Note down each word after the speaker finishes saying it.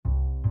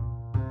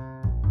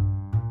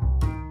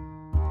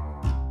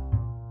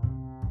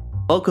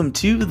Welcome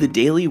to The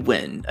Daily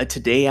Win, a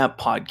Today App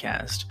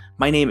podcast.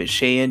 My name is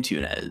Shay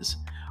Antunes.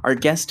 Our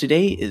guest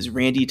today is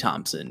Randy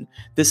Thompson.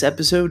 This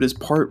episode is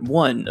part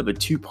one of a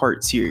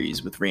two-part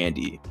series with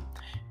Randy.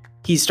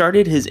 He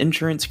started his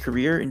insurance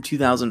career in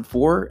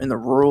 2004 in the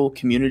rural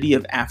community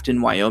of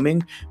Afton,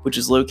 Wyoming, which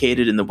is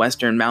located in the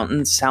western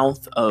mountains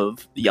south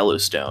of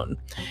Yellowstone.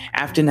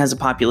 Afton has a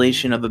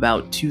population of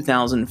about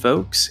 2,000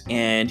 folks,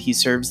 and he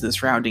serves the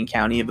surrounding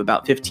county of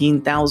about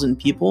 15,000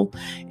 people.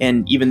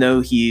 And even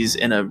though he's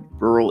in a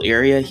rural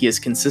area, he has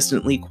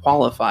consistently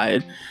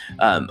qualified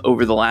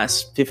over the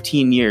last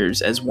 15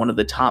 years as one of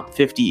the top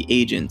 50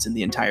 agents in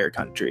the entire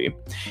country.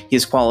 He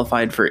is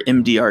qualified for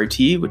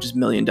MDRT, which is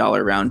Million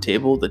Dollar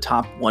Roundtable, the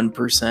top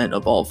 1%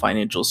 of all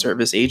financial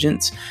service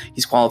agents.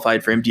 He's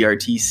qualified for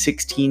MDRT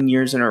 16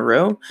 years in a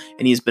row,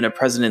 and he's been a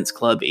President's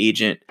Club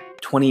agent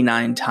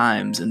 29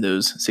 times in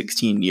those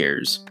 16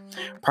 years.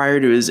 Prior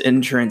to his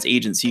insurance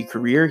agency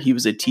career, he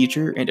was a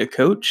teacher and a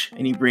coach,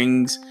 and he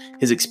brings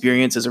his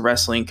experience as a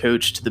wrestling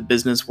coach to the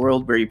business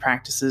world where he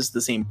practices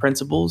the same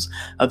principles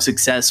of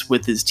success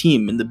with his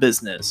team in the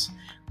business.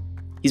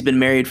 He's been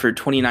married for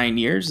 29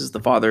 years, is the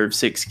father of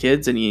 6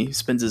 kids, and he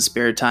spends his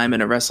spare time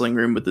in a wrestling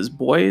room with his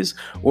boys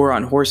or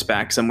on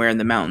horseback somewhere in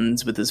the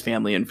mountains with his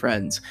family and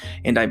friends.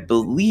 And I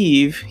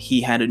believe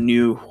he had a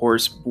new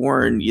horse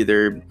born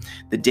either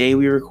the day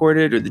we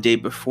recorded or the day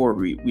before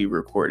we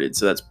recorded,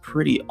 so that's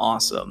pretty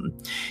awesome.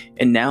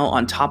 And now,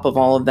 on top of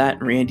all of that,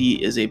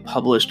 Randy is a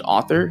published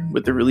author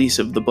with the release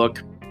of the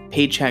book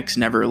Paychecks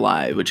Never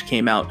Lie, which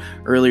came out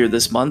earlier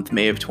this month,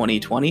 May of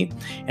 2020,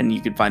 and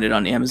you can find it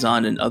on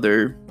Amazon and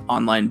other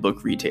online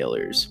book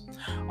retailers.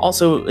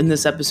 Also, in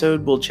this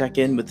episode, we'll check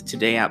in with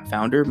Today App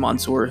founder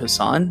Mansoor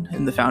Hassan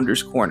in the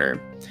Founders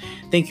Corner.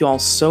 Thank you all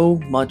so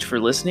much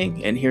for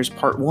listening, and here's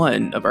part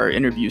one of our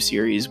interview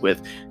series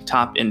with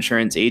top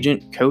insurance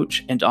agent,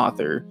 coach, and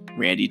author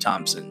Randy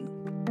Thompson.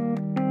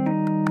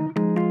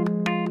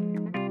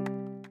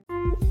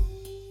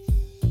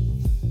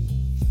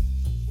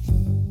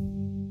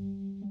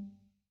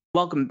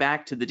 Welcome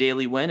back to the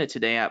Daily Win, a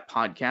Today App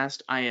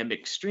podcast. I am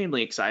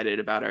extremely excited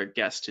about our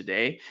guest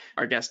today.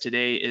 Our guest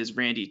today is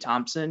Randy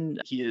Thompson.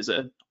 He is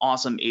an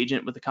awesome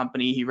agent with the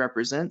company he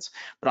represents,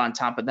 but on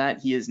top of that,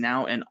 he is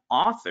now an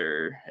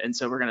author. And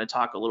so we're going to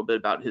talk a little bit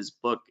about his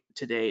book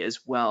today as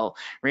well.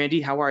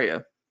 Randy, how are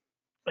you?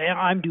 Yeah,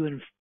 I'm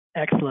doing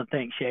excellent.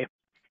 Thanks, Shay.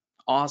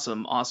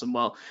 Awesome.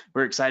 Well,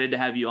 we're excited to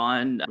have you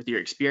on with your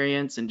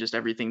experience and just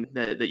everything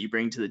that you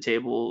bring to the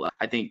table.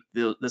 I think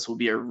this will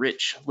be a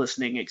rich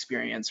listening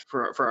experience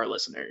for our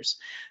listeners.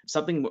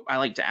 Something I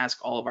like to ask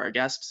all of our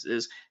guests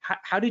is,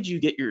 how did you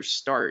get your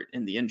start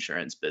in the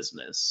insurance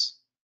business?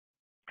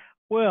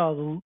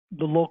 Well,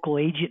 the local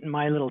agent in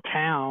my little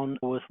town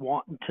was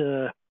wanting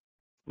to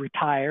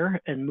retire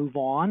and move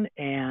on,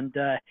 and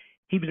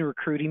he'd been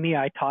recruiting me.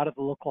 I taught at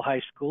the local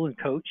high school and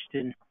coached,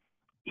 and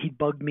he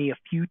bugged me a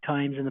few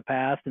times in the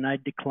past, and I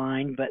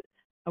declined, but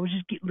I was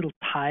just getting a little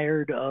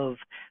tired of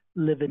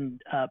living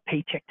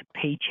paycheck to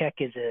paycheck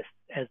as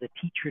a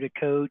teacher to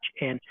coach,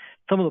 and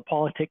some of the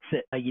politics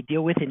that you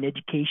deal with in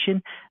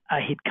education.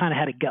 He'd kind of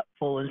had a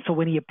gutful, and so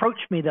when he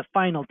approached me the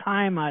final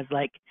time, I was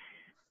like,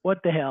 what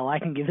the hell, I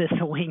can give this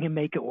a wing and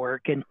make it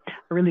work. And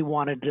I really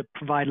wanted to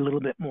provide a little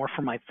bit more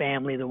for my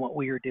family than what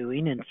we were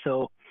doing. And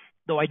so,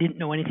 though I didn't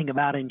know anything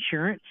about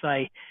insurance,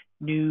 I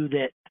knew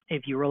that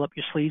if you roll up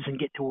your sleeves and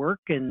get to work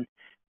and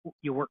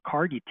you work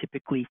hard, you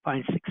typically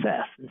find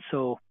success. And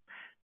so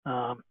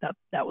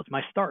that was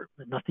my start.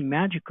 Nothing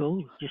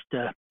magical, just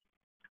a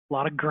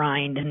lot of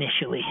grind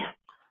initially.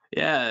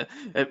 Yeah,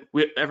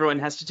 everyone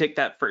has to take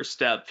that first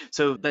step.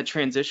 So that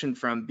transition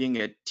from being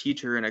a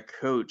teacher and a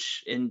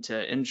coach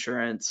into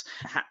insurance,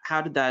 how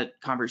did that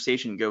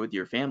conversation go with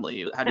your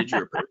family? How did you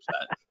approach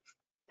that?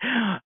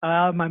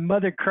 My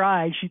mother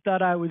cried. She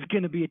thought I was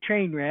going to be a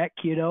train wreck,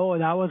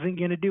 and I wasn't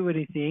going to do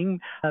anything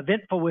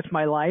eventful with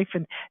my life.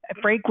 And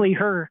frankly,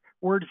 her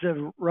words have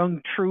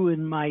rung true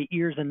in my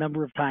ears a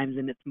number of times,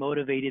 and it's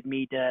motivated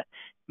me to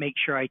make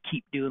sure I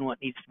keep doing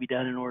what needs to be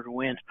done in order to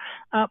win.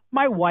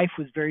 My wife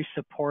was very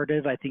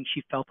supportive. I think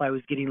she felt I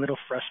was getting a little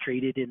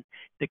frustrated in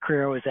the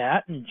career I was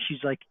at, and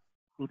she's like,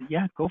 well,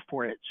 yeah, go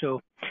for it. So,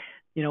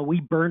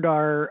 we burned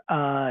our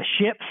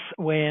ships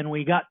when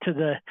we got to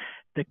the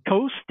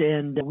coast,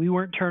 and we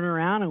weren't turning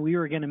around, and we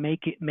were going to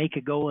make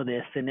a go of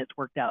this, and it's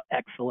worked out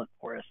excellent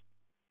for us.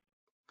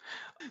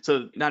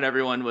 So not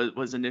everyone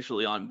was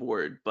initially on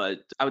board, but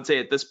I would say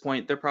at this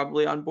point they're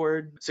probably on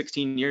board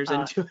 16 years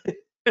into it.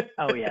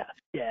 Oh yeah.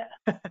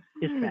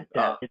 It's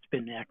fantastic. It's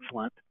been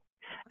excellent.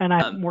 And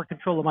I have more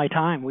control of my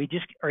time. We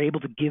just are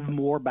able to give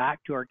more back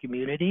to our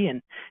community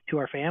and to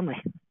our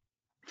family.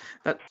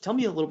 Tell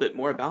me a little bit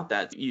more about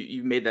that.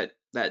 You made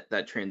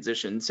that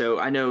transition. So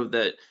I know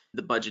that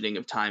the budgeting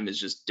of time is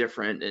just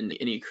different in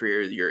any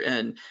career you're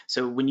in.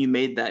 So when you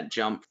made that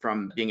jump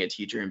from being a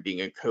teacher and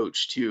being a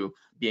coach to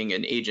being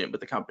an agent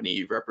with the company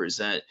you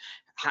represent,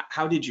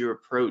 how did you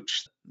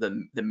approach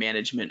the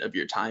management of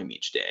your time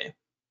each day?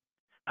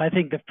 I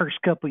think the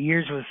first couple of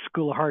years was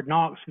school of hard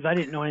knocks because I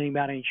didn't know anything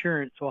about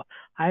insurance. So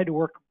I had to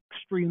work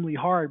extremely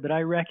hard, but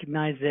I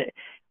recognized that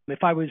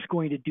if I was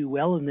going to do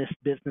well in this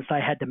business, I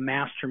had to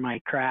master my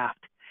craft.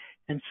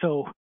 And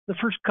so the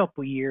first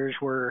couple of years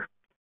were,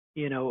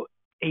 you know,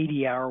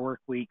 80-hour work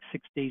week,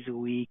 6 days a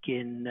week,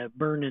 and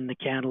burning the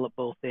candle at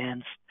both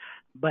ends.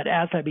 But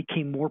as I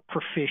became more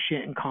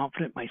proficient and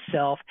confident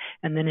myself,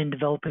 and then in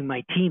developing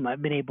my team,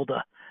 I've been able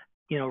to,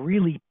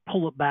 really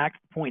pull it back to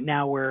the point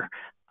now where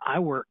I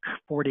work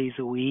 4 days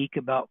a week,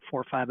 about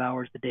 4 or 5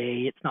 hours a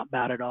day. It's not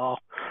bad at all.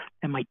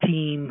 And my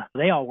team,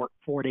 they all work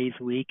 4 days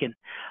a week. And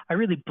I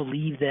really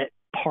believe that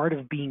part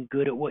of being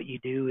good at what you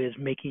do is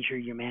making sure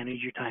you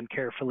manage your time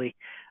carefully,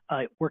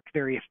 work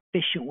very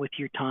efficient with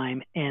your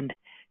time, and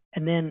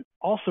then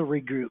also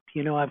regroup.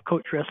 I've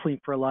coached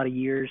wrestling for a lot of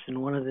years,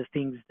 and one of the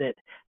things that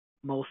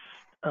most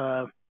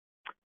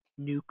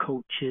new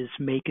coaches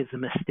make as a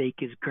mistake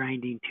is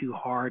grinding too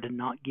hard and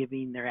not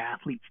giving their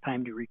athletes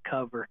time to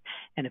recover.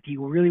 And if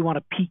you really want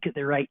to peak at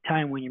the right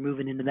time when you're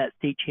moving into that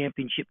state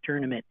championship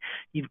tournament,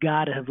 you've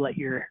got to have let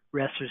your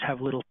wrestlers have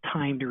a little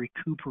time to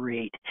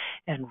recuperate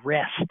and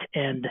rest.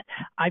 And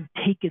I've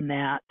taken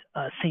that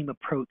same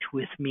approach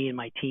with me and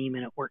my team,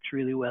 and it works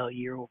really well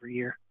year over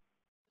year.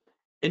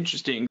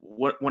 Interesting.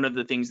 One of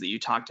the things that you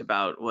talked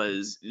about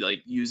was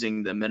like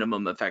using the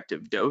minimum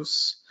effective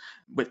dose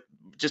with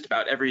just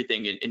about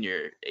everything in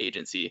your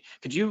agency.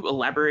 Could you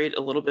elaborate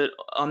a little bit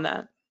on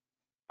that?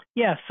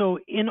 Yeah. So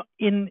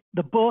in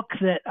the book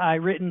that I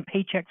written,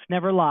 Paychecks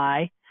Never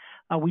Lie,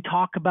 we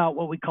talk about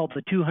what we call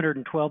the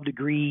 212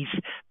 degrees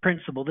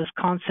principle, this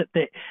concept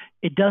that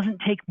it doesn't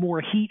take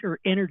more heat or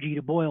energy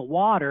to boil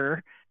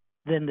water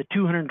than the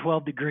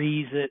 212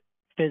 degrees that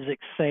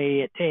physics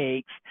say it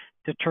takes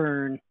to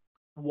turn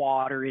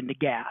water into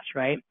gas,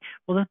 right?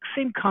 Well, the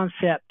same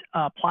concept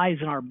applies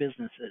in our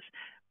businesses.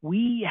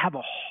 We have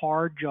a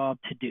hard job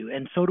to do,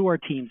 and so do our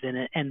teams in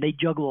it, and they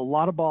juggle a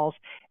lot of balls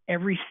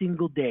every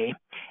single day.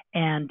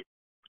 And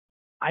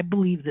I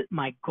believe that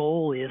my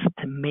goal is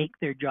to make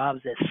their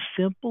jobs as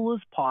simple as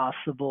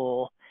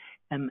possible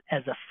and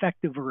as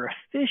effective or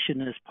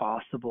efficient as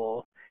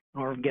possible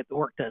in order to get the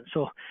work done.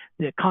 So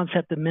the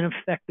concept of minimum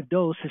effective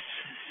dose is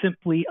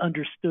simply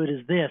understood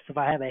as this: if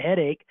I have a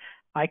headache,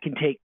 I can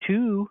take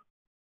 2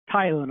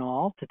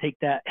 Tylenol to take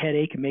that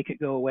headache and make it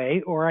go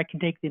away, or I can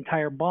take the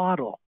entire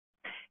bottle.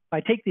 If I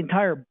take the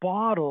entire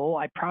bottle,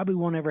 I probably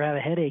won't ever have a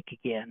headache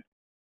again,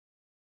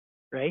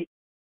 right?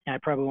 And I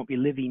probably won't be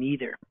living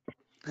either.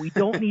 We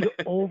don't need to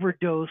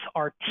overdose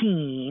our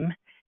team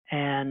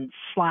and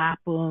slap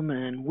them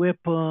and whip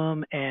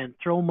them and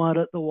throw mud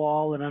at the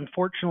wall. And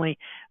unfortunately,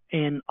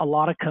 in a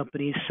lot of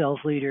companies, sales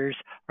leaders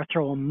are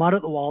throwing mud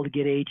at the wall to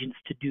get agents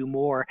to do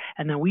more.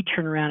 And then we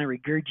turn around and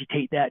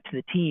regurgitate that to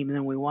the team. And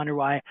then we wonder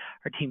why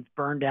our team's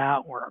burned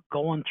out. We're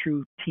going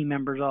through team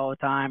members all the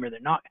time, or they're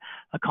not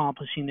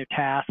accomplishing their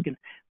task. And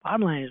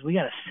bottom line is we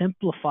got to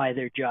simplify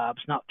their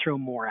jobs, not throw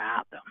more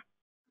at them.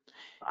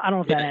 I don't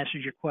know if that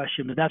answers your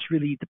question, but that's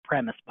really the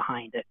premise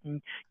behind it.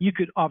 And you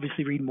could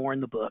obviously read more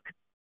in the book.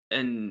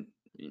 And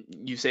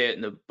you say it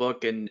in the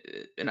book, and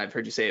I've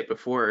heard you say it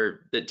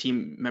before, that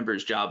team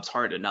members' job's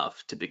hard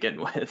enough to begin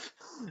with,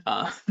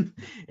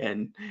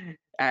 and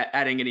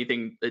adding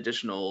anything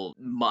additional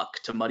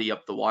muck to muddy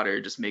up the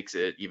water just makes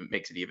it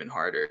even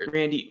harder.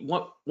 Randy,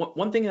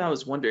 one thing that I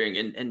was wondering,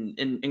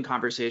 in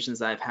conversations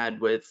that I've had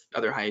with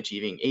other high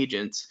achieving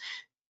agents,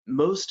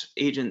 most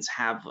agents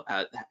have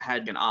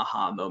had an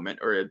aha moment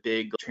or a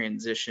big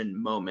transition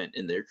moment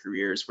in their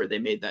careers where they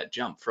made that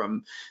jump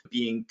from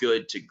being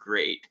good to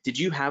great. Did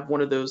you have one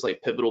of those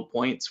like pivotal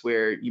points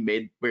where you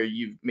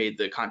made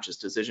the conscious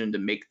decision to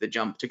make the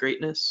jump to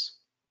greatness?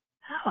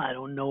 I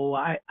don't know.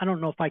 I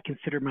don't know if I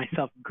consider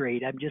myself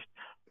great. I'm just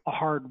a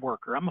hard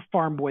worker. I'm a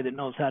farm boy that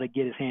knows how to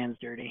get his hands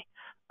dirty.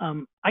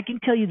 I can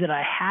tell you that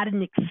I had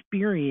an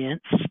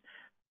experience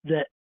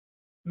that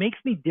makes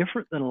me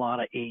different than a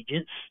lot of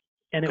agents.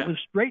 And it was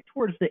right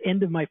towards the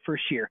end of my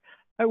first year.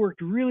 I worked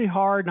really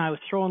hard and I was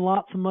throwing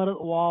lots of mud at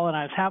the wall and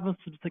I was having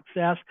some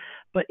success.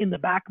 But in the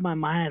back of my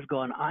mind, I was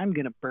going, I'm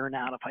going to burn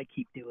out if I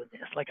keep doing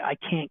this. Like, I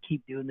can't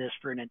keep doing this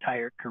for an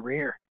entire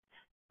career,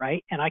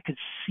 right? And I could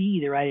see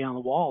the writing on the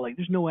wall. Like,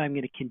 there's no way I'm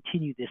going to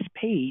continue this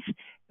pace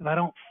if I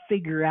don't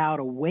figure out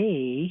a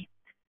way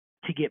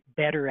to get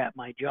better at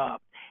my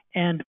job.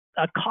 And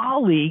a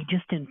colleague,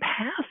 just in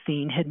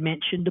passing, had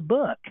mentioned a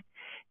book.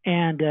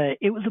 And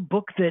it was a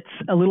book that's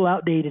a little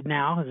outdated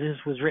now.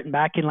 This was written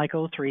back in like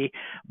 2003,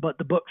 but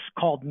the book's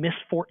called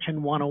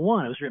Misfortune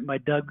 101. It was written by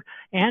Doug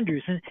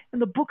Andrews.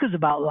 And the book is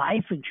about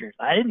life insurance.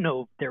 I didn't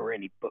know there were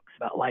any books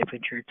about life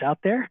insurance out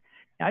there.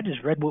 I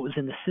just read what was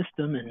in the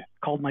system and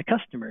called my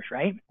customers,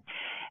 right?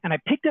 And I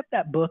picked up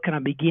that book and I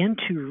began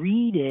to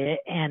read it.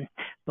 And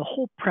the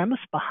whole premise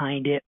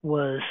behind it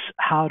was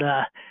how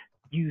to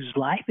use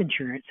life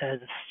insurance as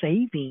a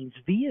savings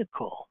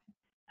vehicle.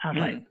 I was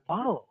like,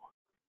 oh.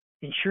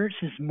 Insurance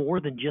is more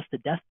than just a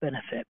death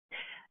benefit.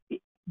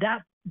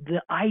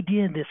 The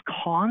idea, this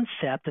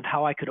concept of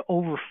how I could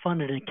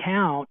overfund an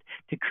account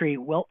to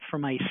create wealth for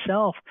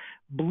myself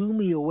blew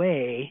me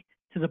away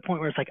to the point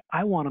where it's like,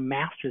 I want to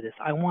master this.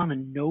 I want to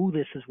know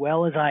this as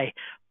well as I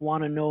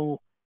want to know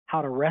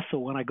how to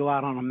wrestle when I go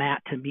out on a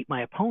mat to meet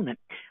my opponent.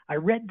 I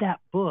read that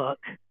book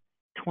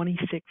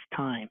 26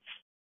 times.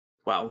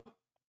 Wow.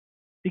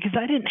 Because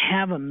I didn't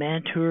have a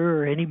mentor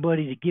or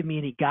anybody to give me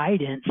any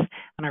guidance,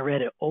 and I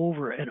read it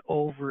over and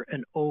over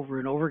and over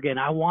and over again.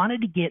 I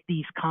wanted to get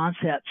these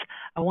concepts.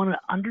 I wanted to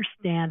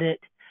understand it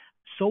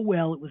so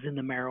well it was in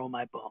the marrow of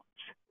my bones.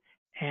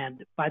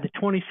 And by the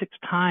 26th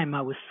time,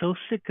 I was so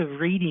sick of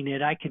reading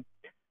it, I could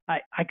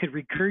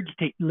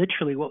regurgitate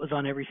literally what was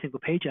on every single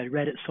page. I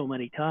read it so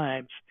many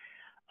times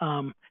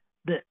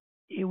that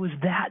it was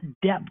that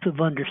depth of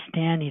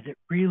understanding that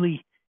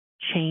really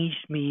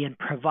changed me and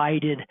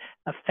provided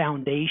a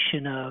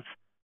foundation of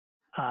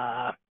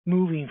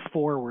moving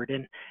forward.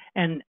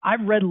 And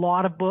I've read a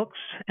lot of books,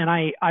 and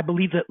I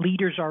believe that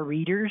leaders are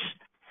readers.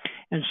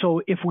 And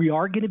so if we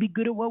are going to be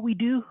good at what we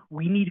do,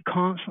 we need to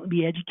constantly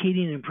be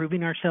educating and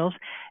improving ourselves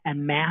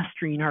and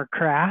mastering our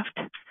craft.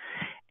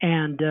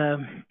 And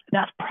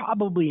that's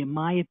probably, in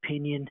my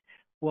opinion,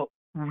 what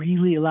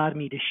really allowed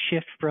me to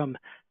shift from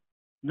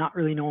not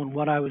really knowing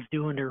what I was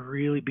doing to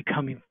really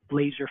becoming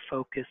laser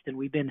focused. And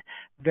we've been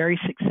very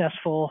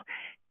successful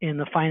in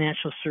the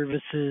financial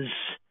services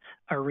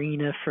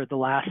arena for the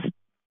last,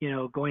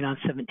 going on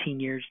 17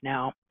 years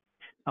now.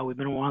 We've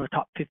been one of the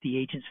top 50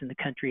 agents in the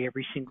country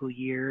every single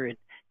year in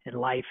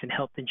life and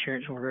health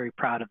insurance. And we're very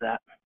proud of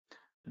that.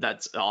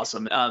 That's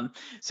awesome.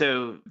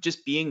 So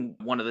just being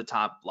one of the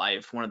top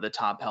life, one of the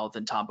top health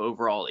and top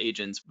overall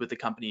agents with the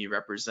company you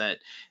represent,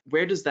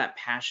 where does that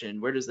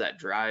passion, where does that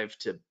drive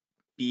to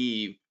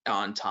be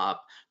on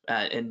top,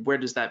 and where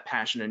does that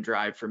passion and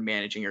drive for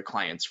managing your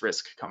clients'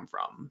 risk come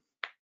from?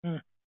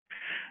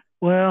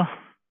 Well,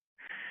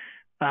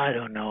 I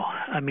don't know.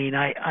 I mean,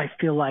 I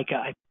feel like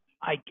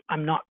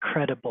I'm not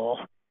credible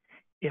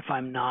if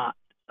I'm not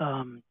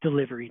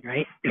delivering,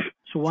 right?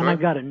 So one, Sure.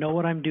 I've got to know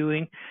what I'm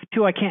doing.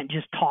 Two, I can't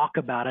just talk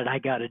about it. I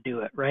got to do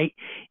it, right?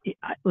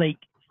 Like,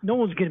 no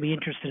one's going to be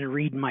interested in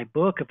reading my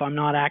book if I'm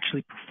not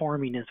actually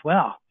performing as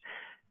well.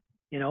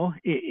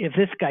 If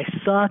this guy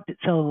sucked at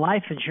selling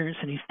life insurance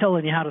and he's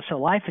telling you how to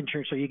sell life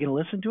insurance, are you going to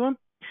listen to him?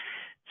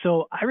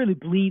 So I really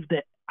believe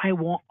that I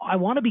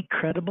want to be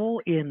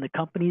credible in the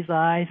company's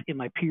eyes, in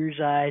my peers'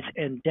 eyes,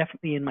 and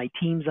definitely in my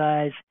team's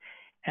eyes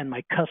and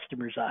my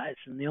customers' eyes.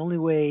 And the only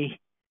way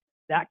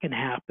that can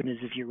happen is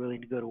if you're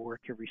willing to go to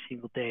work every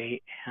single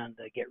day and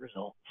get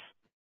results.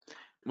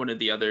 One of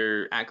the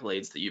other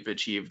accolades that you've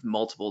achieved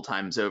multiple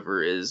times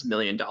over is $1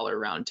 Million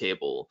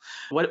Roundtable.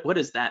 What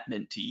has that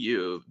meant to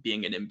you,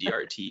 being an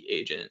MDRT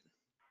agent?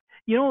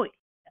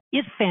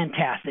 It's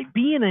fantastic.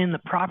 Being in the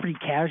property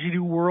casualty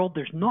world,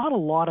 there's not a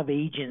lot of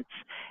agents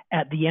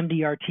at the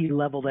MDRT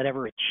level that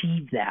ever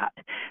achieve that.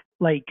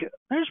 Like,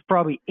 there's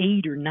probably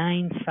 8,000 or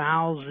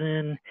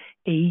 9,000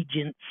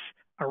 agents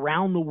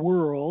around the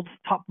world.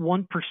 Top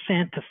 1%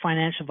 of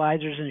financial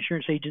advisors and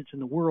insurance agents in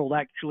the world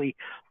actually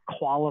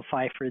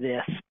qualify for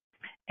this.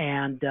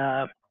 And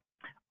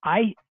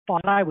I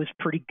thought I was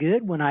pretty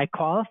good when I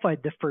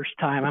qualified the first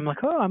time. I'm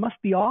like, oh, I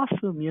must be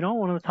awesome,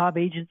 one of the top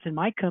agents in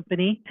my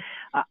company.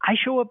 I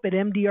show up at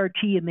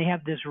MDRT and they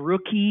have this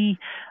rookie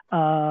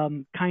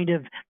kind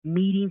of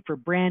meeting for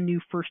brand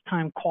new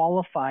first-time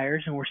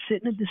qualifiers, and we're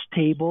sitting at this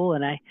table,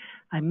 and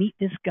I meet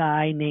this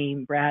guy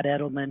named Brad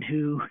Edelman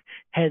who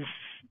has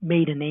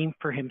made a name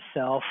for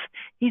himself.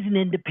 He's an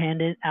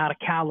independent out of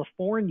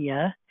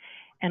California.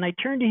 And I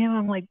turned to him,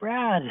 I'm like,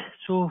 Brad,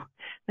 so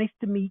nice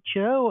to meet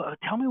you.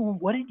 Tell me,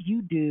 what did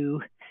you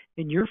do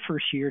in your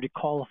first year to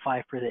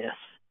qualify for this?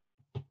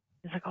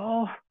 He's like,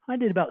 oh, I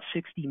did about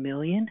 60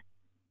 million.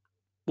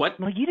 What?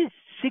 I'm like, you did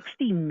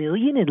 60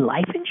 million in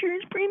life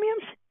insurance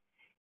premiums?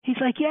 He's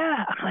like,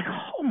 yeah. I'm like,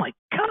 oh my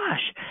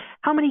gosh,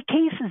 how many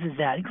cases is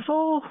that? He goes,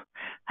 oh,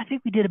 I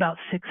think we did about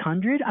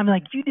 600. I'm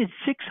like, you did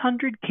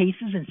 600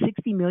 cases and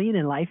 60 million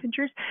in life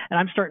insurance? And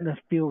I'm starting to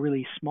feel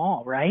really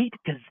small, right?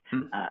 Because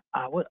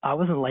I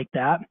wasn't like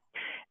that.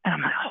 And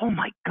I'm like, oh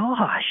my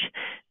gosh,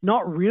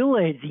 not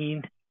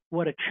realizing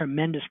what a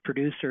tremendous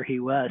producer he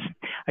was.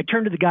 I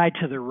turned to the guy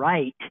to the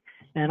right,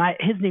 and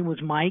his name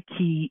was Mike.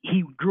 He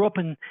grew up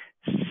in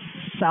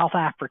South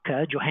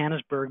Africa,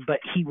 Johannesburg, but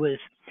he was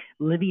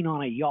living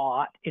on a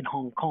yacht in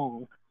Hong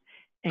Kong.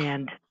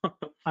 And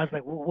I was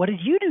like, well, what did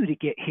you do to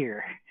get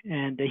here?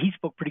 And he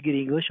spoke pretty good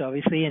English,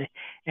 obviously.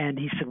 And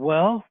he said,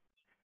 well,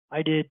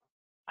 I did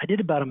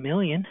about 1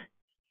 million.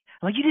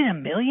 I'm like, you did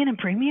 1 million in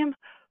premium?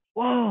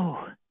 Whoa.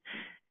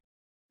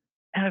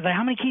 And I was like,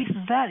 how many cases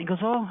is that? He goes,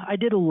 oh, I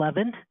did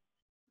 11.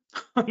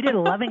 You did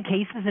 11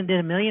 cases and did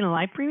 1 million in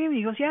life premium?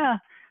 He goes, yeah,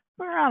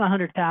 we're around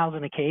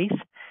 100,000 a case.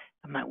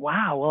 I'm like,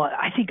 wow, well,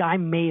 I think I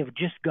may have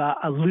just got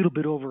a little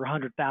bit over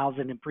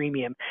 100,000 in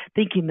premium,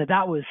 thinking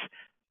that was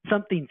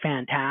something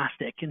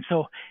fantastic. And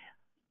so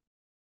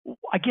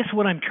I guess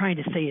what I'm trying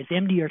to say is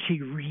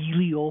MDRT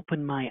really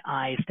opened my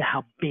eyes to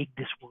how big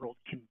this world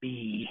can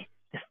be,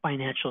 this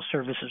financial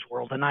services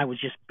world. And I was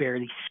just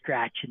barely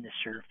scratching the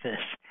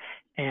surface.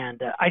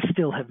 And I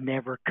still have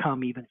never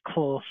come even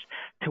close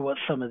to what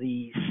some of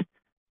these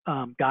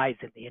guys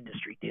in the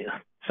industry do.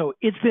 So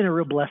it's been a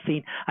real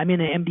blessing. I'm in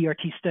an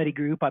MDRT study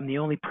group. I'm the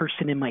only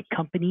person in my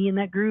company in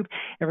that group.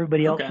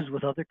 Everybody else Okay. is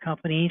with other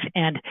companies.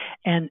 And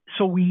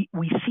so we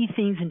see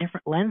things in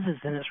different lenses,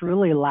 and it's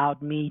really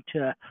allowed me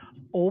to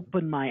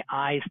open my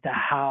eyes to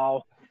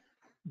how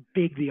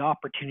big the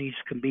opportunities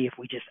can be if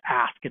we just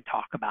ask and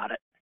talk about it.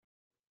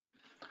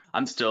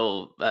 I'm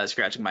still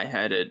scratching my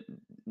head at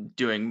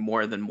doing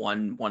more than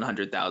one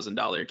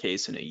 $100,000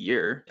 case in a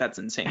year. That's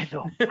insane. I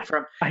know.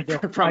 from I know.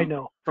 I from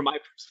know. from my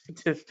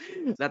perspective,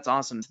 that's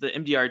awesome. The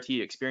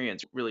MDRT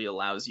experience really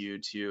allows you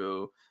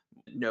to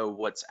know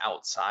what's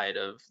outside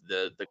of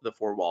the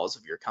four walls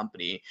of your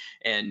company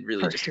and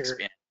really For just sure.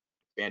 expand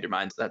your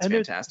mind. That's And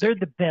fantastic. they're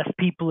the best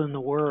people in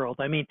the world.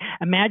 I mean,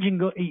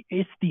 imagine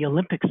it's the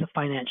Olympics of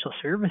financial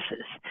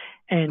services,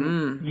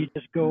 and you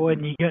just go Mm-hmm.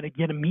 and you got to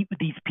get to meet with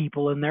these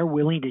people, and they're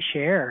willing to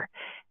share,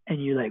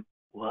 and you're like,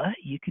 what?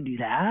 You can do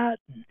that?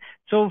 And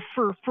so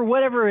for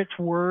whatever it's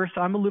worth,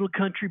 I'm a little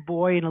country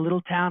boy in a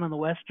little town on the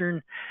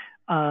western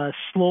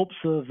slopes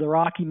of the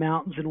Rocky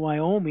Mountains in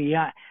Wyoming.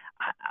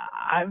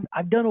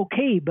 I've done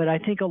okay, but I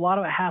think a lot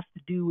of it has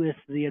to do with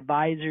the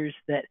advisors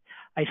that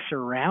I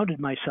surrounded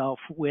myself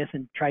with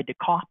and tried to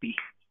copy.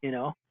 You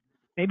know,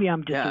 maybe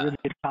I'm just a Yeah. really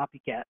good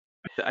copycat.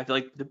 I feel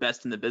like the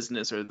best in the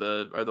business are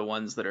the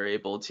ones that are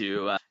able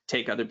to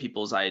take other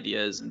people's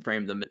ideas and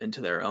frame them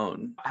into their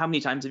own. How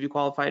many times have you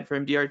qualified for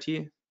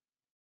MDRT?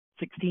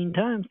 16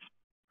 times.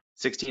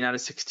 16 out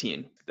of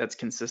 16. That's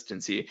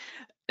consistency.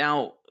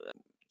 Now,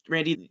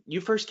 Randy,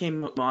 you first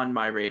came on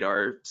my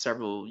radar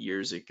several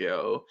years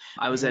ago.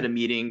 I was Mm-hmm. at a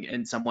meeting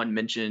and someone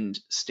mentioned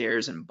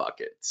stairs and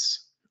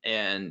buckets.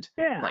 And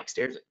I'm Yeah. like,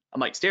 stairs? I'm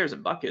like, stairs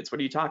and buckets?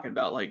 What are you talking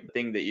about? Like the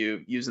thing that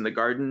you use in the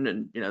garden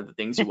and, the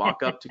things you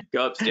walk up to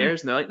go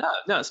upstairs? And they're like, no,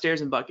 no,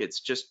 stairs and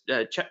buckets. Just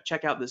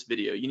check out this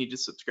video. You need to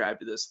subscribe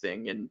to this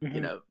thing and,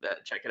 Mm-hmm.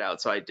 check it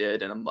out. So I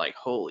did. And I'm like,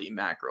 holy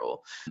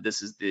mackerel.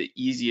 This is the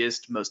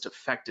easiest, most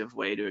effective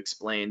way to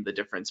explain the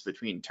difference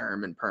between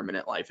term and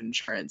permanent life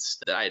insurance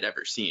that I had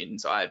ever seen.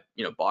 So I,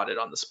 bought it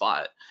on the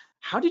spot.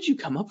 How did you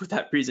come up with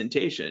that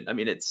presentation? I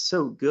mean, it's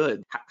so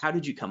good. How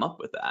did you come up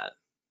with that?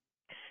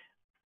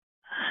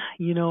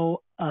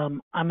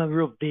 I'm a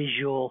real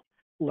visual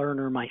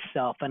learner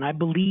myself, and I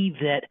believe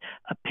that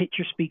a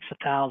picture speaks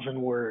 1,000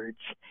 words.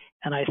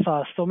 And I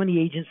saw so many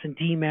agents and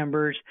team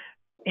members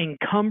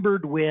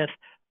encumbered with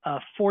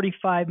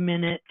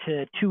 45-minute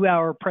to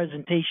 2-hour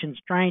presentations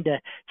trying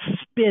to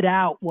spit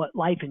out what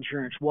life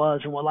insurance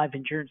was and what life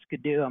insurance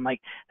could do. I'm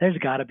like, there's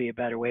got to be a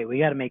better way. We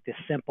got to make this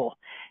simple.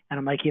 And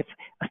I'm like, if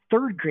a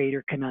third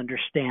grader can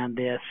understand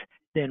this,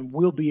 then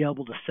we'll be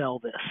able to sell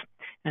this.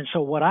 And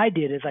so what I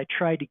did is I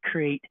tried to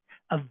create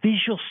a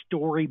visual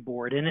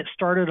storyboard, and it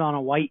started on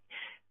a white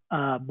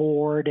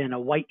board and a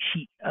white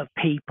sheet of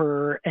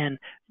paper, and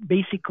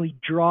basically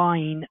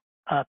drawing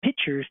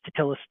pictures to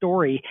tell a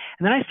story.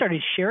 And then I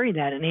started sharing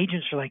that, and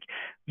agents are like,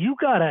 you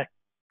got to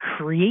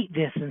create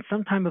this in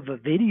some time of a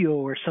video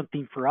or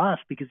something for us,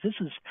 because this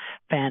is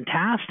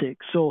fantastic.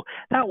 So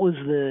that's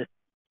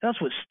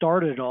what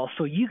started it all.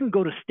 So you can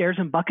go to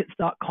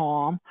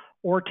stairsandbuckets.com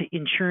or to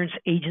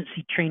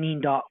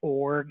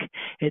insuranceagencytraining.org.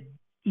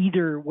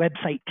 Either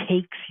website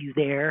takes you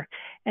there,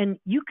 and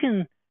you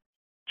can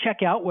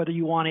check out whether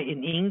you want it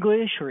in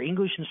English or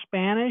English and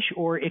Spanish,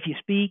 or if you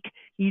speak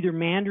either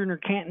Mandarin or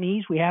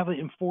Cantonese, we have it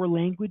in 4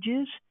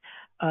 languages.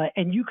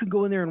 And you can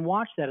go in there and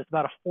watch that. It's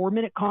about a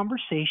 4-minute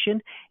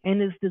conversation, and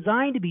it's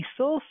designed to be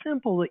so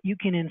simple that you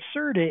can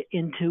insert it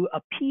into a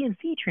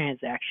P&C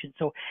transaction.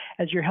 So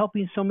as you're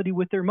helping somebody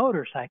with their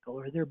motorcycle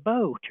or their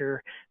boat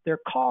or their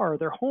car or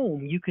their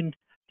home, you can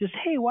just,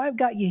 hey, well, I've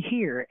got you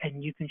here,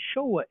 and you can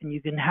show it, and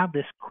you can have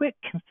this quick,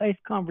 concise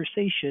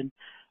conversation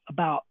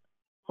about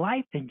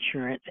life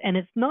insurance. And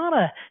it's not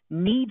a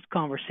needs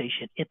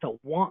conversation, it's a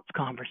wants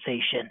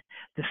conversation.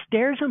 The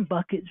Stairs and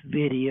Buckets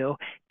video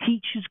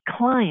teaches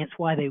clients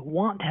why they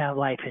want to have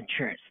life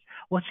insurance,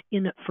 what's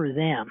in it for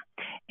them.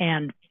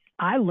 And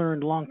I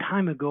learned a long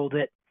time ago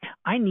that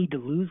I need to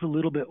lose a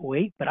little bit of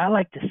weight, but I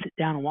like to sit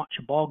down and watch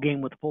a ball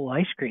game with a bowl of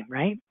ice cream,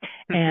 right?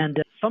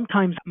 And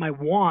sometimes my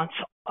wants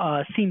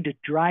seem to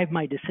drive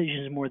my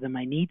decisions more than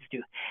my needs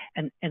do.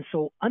 And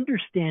so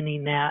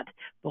understanding that,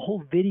 the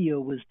whole video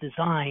was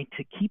designed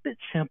to keep it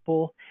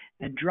simple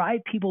and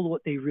drive people to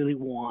what they really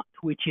want,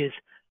 which is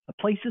a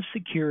place of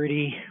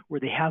security where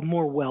they have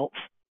more wealth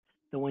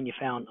than when you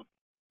found them.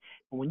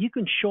 And when you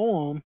can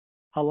show them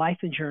how life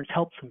insurance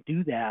helps them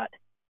do that,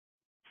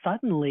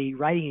 suddenly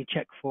writing a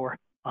check for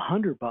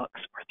 $100 or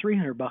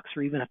 $300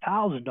 or even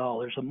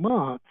 $1,000 a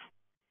month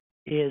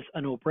is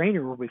a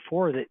no-brainer, where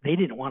before that they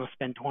didn't want to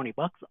spend $20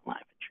 on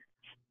life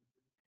insurance.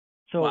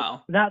 So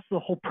Wow. that's the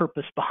whole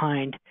purpose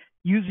behind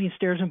using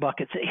Stairs and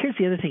Buckets. Here's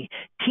the other thing.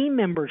 Team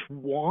members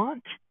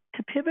want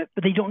to pivot,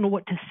 but they don't know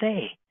what to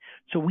say.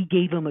 So we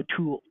gave them a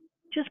tool.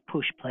 Just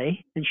push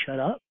play and shut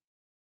up.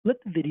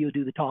 Let the video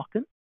do the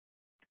talking.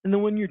 And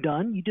then when you're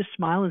done, you just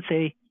smile and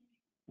say,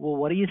 well,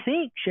 what do you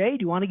think, Shay?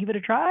 Do you want to give it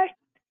a try?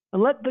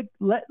 And let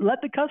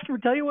the customer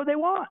tell you what they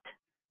want.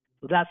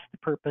 So that's the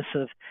purpose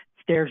of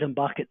Stairs and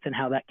Buckets and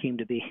how that came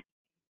to be.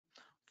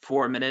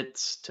 4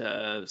 minutes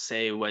to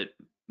say what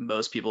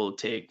most people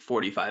take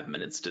 45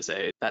 minutes to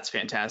say. That's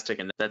fantastic.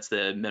 And that's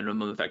the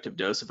minimum effective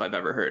dose if I've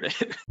ever heard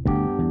it.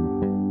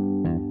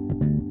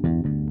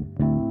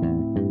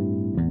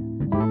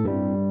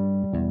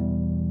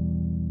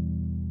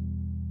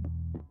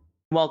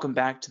 Welcome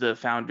back to the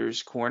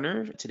Founders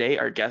Corner. Today,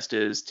 our guest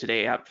is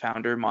Today App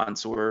founder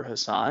Mansoor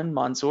Hassan.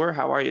 Mansoor,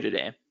 how are you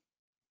today?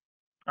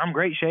 I'm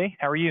great, Shay.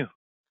 How are you?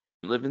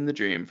 Living the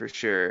dream for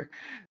sure.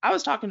 I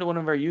was talking to one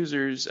of our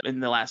users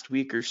in the last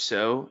week or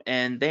so,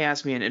 and they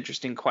asked me an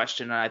interesting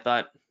question, and I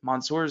thought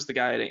Mansoor is the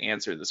guy to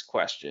answer this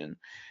question.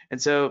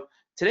 And so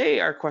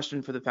today, our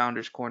question for the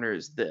Founders Corner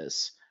is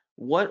this: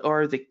 what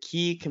are the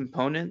key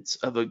components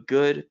of a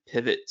good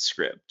pivot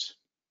script?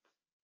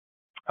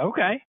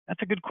 Okay,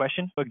 that's a good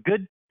question. A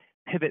good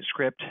pivot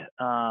script.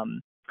 I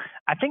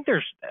think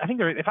there.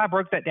 If I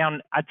broke that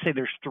down, I'd say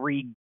there's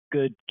three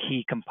good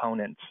key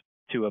components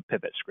to a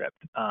pivot script.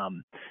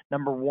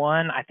 Number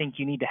one, I think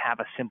you need to have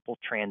a simple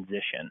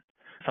transition,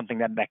 something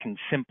that can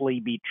simply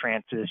be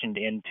transitioned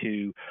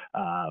into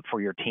for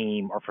your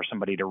team or for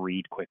somebody to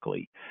read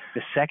quickly.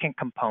 The second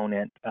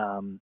component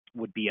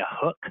would be a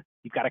hook.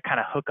 You've got to kind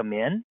of hook them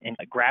in and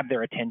grab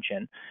their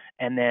attention.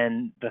 And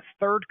then the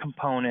third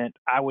component,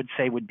 I would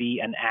say, would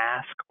be an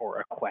ask or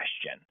a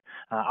question.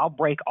 I'll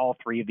break all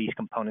three of these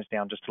components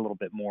down just a little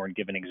bit more and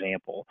give an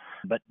example.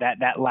 But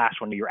that last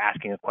one, you're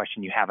asking a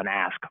question, you have an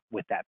ask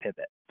with that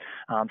pivot.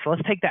 So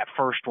let's take that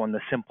first one,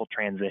 the simple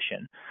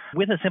transition.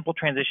 With a simple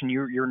transition,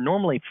 you're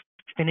normally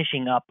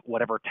finishing up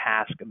whatever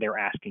task they're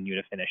asking you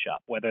to finish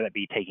up, whether that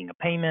be taking a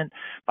payment,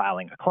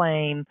 filing a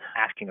claim,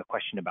 asking a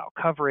question about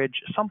coverage,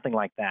 something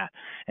like that.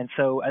 And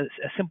so a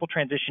simple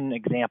transition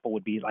example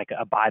would be like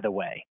a by the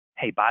way,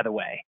 hey, by the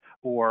way,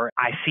 or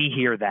I see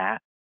here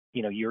that,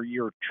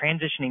 you're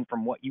transitioning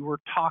from what you were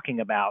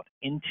talking about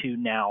into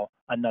now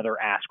another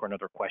ask or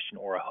another question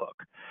or a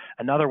hook.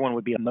 Another one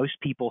would be most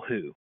people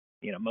who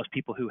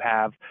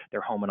have their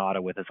home and auto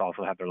with us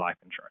also have their life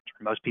insurance.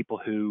 Or most people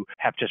who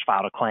have just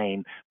filed a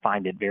claim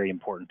find it very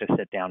important to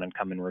sit down and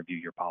come and review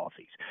your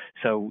policies.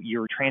 So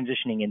you're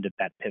transitioning into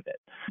that pivot.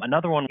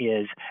 Another one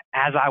is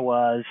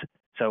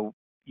so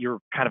you're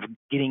kind of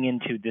getting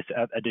into this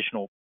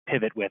additional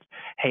pivot with,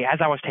 hey, as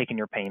I was taking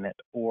your payment,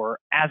 or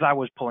as I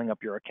was pulling up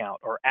your account,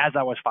 or as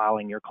I was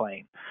filing your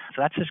claim.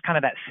 So that's just kind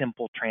of that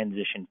simple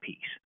transition piece.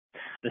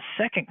 The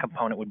second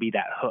component would be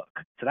that hook.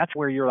 So that's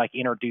where you're like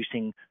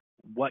introducing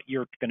what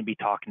you're going to be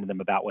talking to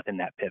them about within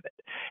that pivot.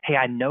 Hey,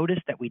 I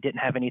noticed that we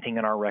didn't have anything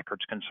in our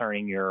records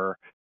concerning your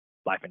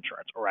life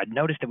insurance, or I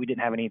noticed that we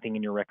didn't have anything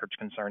in your records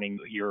concerning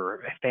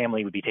your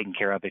family would be taken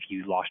care of if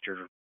you lost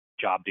your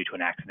job due to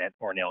an accident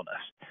or an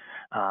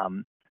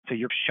illness. So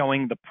you're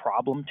showing the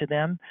problem to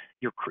them,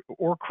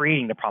 or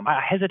creating the problem.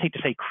 I hesitate to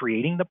say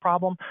creating the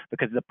problem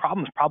because the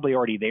problem is probably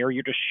already there.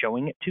 You're just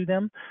showing it to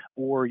them,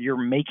 or you're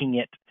making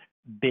it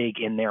big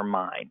in their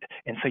mind.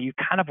 And so you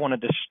kind of want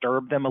to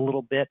disturb them a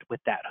little bit with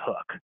that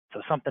hook.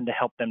 So something to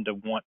help them to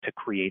want to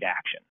create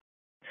action.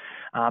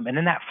 And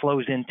then that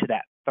flows into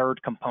that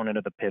third component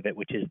of the pivot,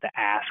 which is the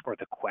ask or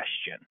the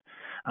question.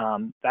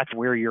 That's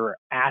where you're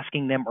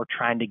asking them or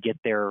trying to get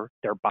their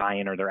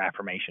buy-in or their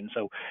affirmation.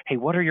 So, hey,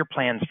 what are your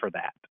plans for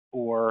that?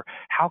 Or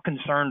how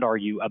concerned are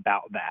you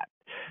about that?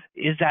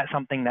 Is that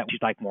something that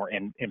you'd like more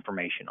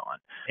information on?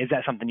 Is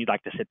that something you'd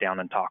like to sit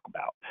down and talk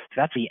about? So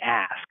that's the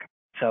ask.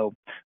 So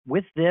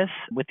with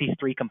these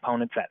three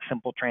components, that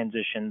simple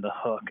transition, the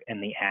hook,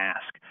 and the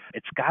ask,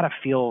 it's got to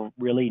feel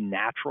really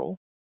natural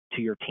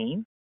to your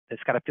team.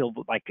 It's got to feel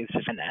like it's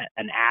just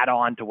an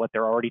add-on to what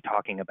they're already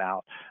talking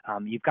about.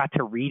 You've got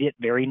to read it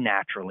very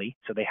naturally,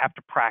 so they have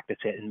to practice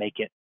it and make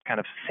it kind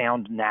of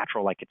sound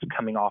natural, like it's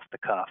coming off the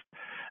cuff.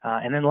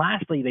 And then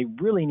lastly, they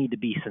really need to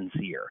be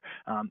sincere.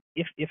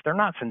 If they're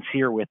not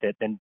sincere with it,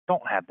 then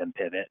don't have them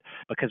pivot,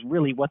 because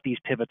really what these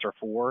pivots are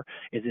for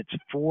is it's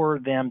for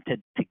them to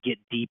get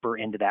deeper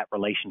into that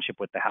relationship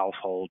with the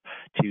household,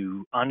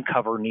 to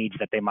uncover needs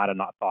that they might have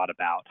not thought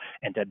about,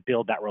 and to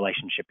build that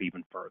relationship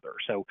even further.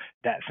 So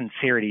that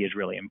sincerity is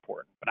really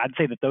important. But I'd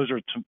say that those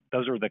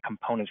are the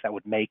components that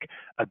would make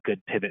a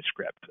good pivot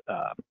script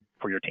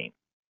for your team.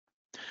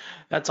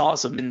 That's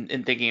awesome.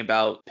 In thinking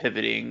about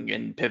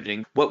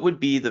pivoting, what would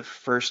be the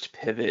first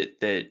pivot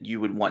that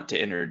you would want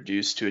to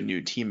introduce to a new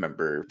team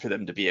member for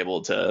them to be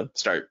able to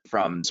start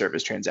from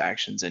service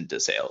transactions into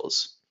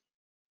sales?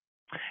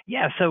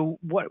 Yeah, so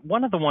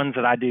one of the ones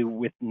that I do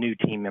with new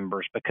team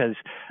members, because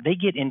they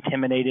get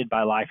intimidated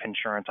by life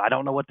insurance. I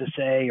don't know what to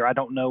say, or I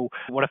don't know,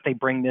 what if they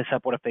bring this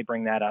up, what if they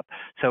bring that up?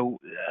 So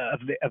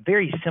a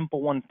very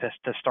simple one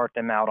to start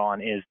them out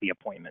on is the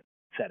appointment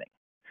setting.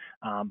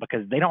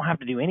 Because they don't have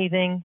to do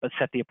anything but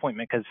set the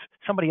appointment, because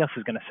somebody else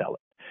is going to sell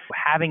it.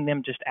 Having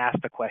them just ask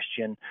the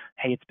question,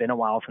 hey, it's been a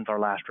while since our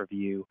last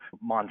review.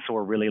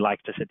 Mansour really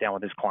likes to sit down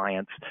with his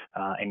clients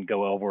and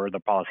go over the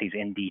policies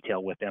in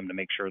detail with them to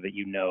make sure that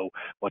you know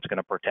what's going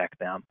to protect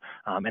them.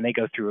 And they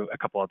go through a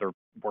couple other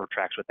word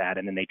tracks with that,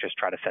 and then they just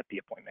try to set the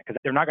appointment because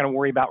they're not going to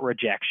worry about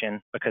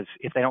rejection, because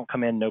if they don't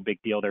come in, no big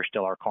deal, they're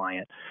still our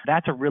client.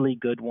 That's a really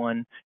good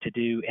one to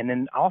do. And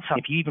then also,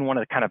 if you even want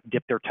to kind of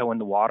dip their toe in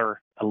the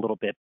water a little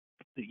bit,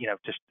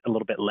 just a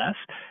little bit less,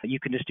 you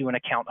can just do an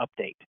account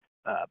update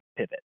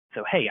pivot.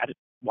 So, hey,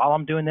 while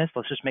I'm doing this,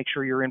 let's just make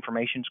sure your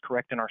information is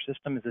correct in our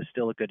system. Is this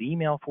still a good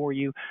email for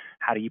you?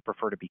 How do you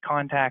prefer to be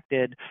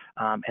contacted?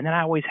 And then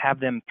I always have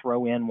them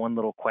throw in one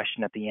little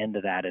question at the end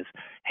of that is,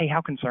 hey,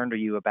 how concerned are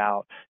you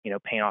about,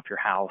 paying off your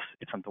house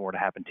if something were to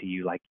happen to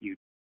you, like you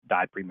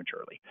died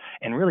prematurely?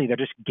 And really, they're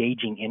just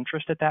gauging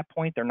interest at that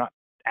point. They're not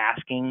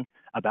asking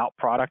about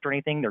product or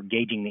anything. They're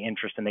gauging the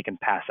interest, and they can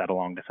pass that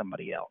along to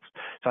somebody else.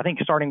 So I think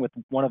starting with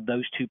one of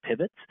those two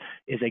pivots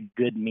is a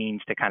good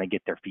means to kind of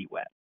get their feet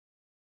wet.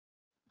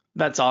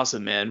 That's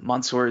awesome, man.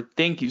 Mansour,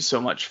 thank you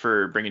so much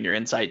for bringing your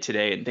insight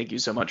today, and thank you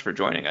so much for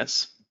joining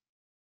us.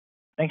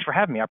 Thanks for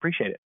having me. I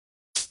appreciate it.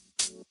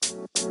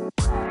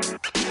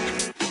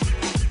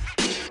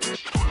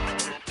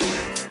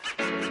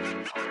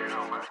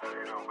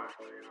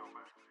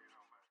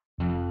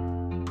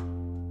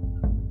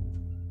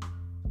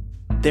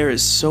 There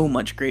is so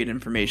much great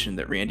information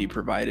that Randy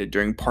provided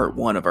during part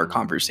 1 of our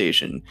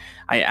conversation.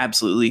 I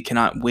absolutely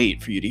cannot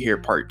wait for you to hear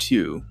part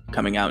 2,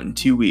 coming out in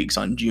 2 weeks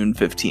on June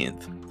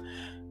 15th.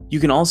 You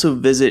can also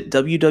visit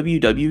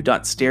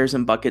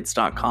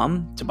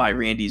www.stairsandbuckets.com to buy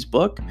Randy's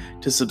book,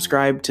 to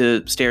subscribe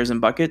to Stairs and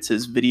Buckets,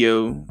 his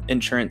video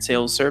insurance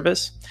sales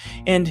service,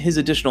 and his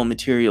additional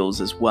materials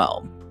as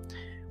well.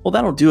 Well,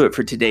 that'll do it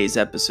for today's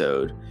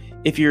episode.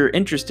 If you're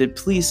interested,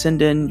 please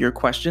send in your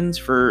questions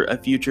for a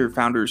future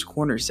Founders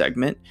Corner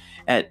segment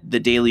at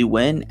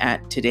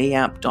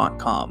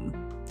thedailywin@todayapp.com.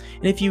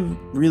 And if you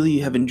really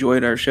have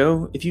enjoyed our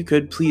show, if you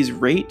could please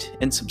rate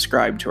and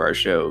subscribe to our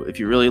show. If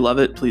you really love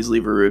it, please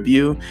leave a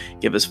review.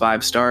 Give us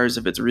 5 stars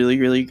if it's really,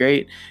 really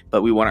great,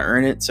 but we want to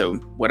earn it. So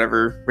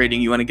whatever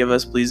rating you want to give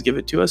us, please give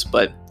it to us.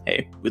 But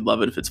hey, we'd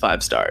love it if it's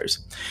 5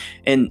 stars.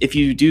 And if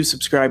you do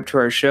subscribe to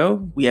our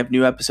show, we have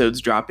new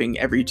episodes dropping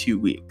every 2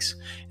 weeks.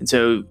 And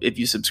so if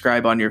you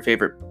subscribe on your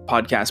favorite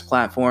podcast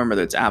platform,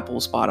 whether it's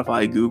Apple,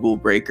 Spotify, Google,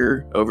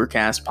 Breaker,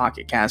 Overcast,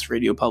 Pocket Cast,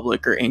 Radio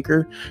Public, or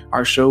Anchor,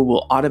 our show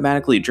will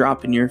automatically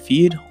drop in your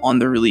feed on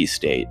the release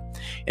date.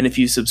 And if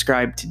you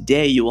subscribe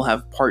today, you will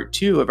have part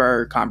 2 of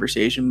our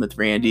conversation with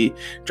Randy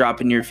drop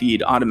in your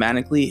feed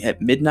automatically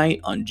at midnight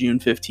on June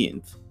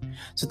 15th.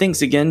 So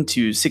thanks again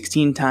to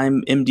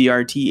 16-time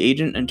MDRT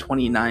agent and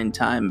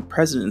 29-time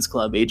President's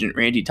Club agent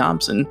Randy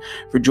Thompson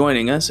for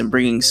joining us and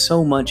bringing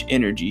so much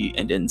energy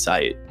and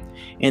insight.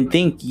 And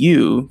thank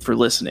you for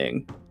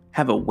listening.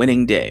 Have a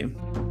winning day.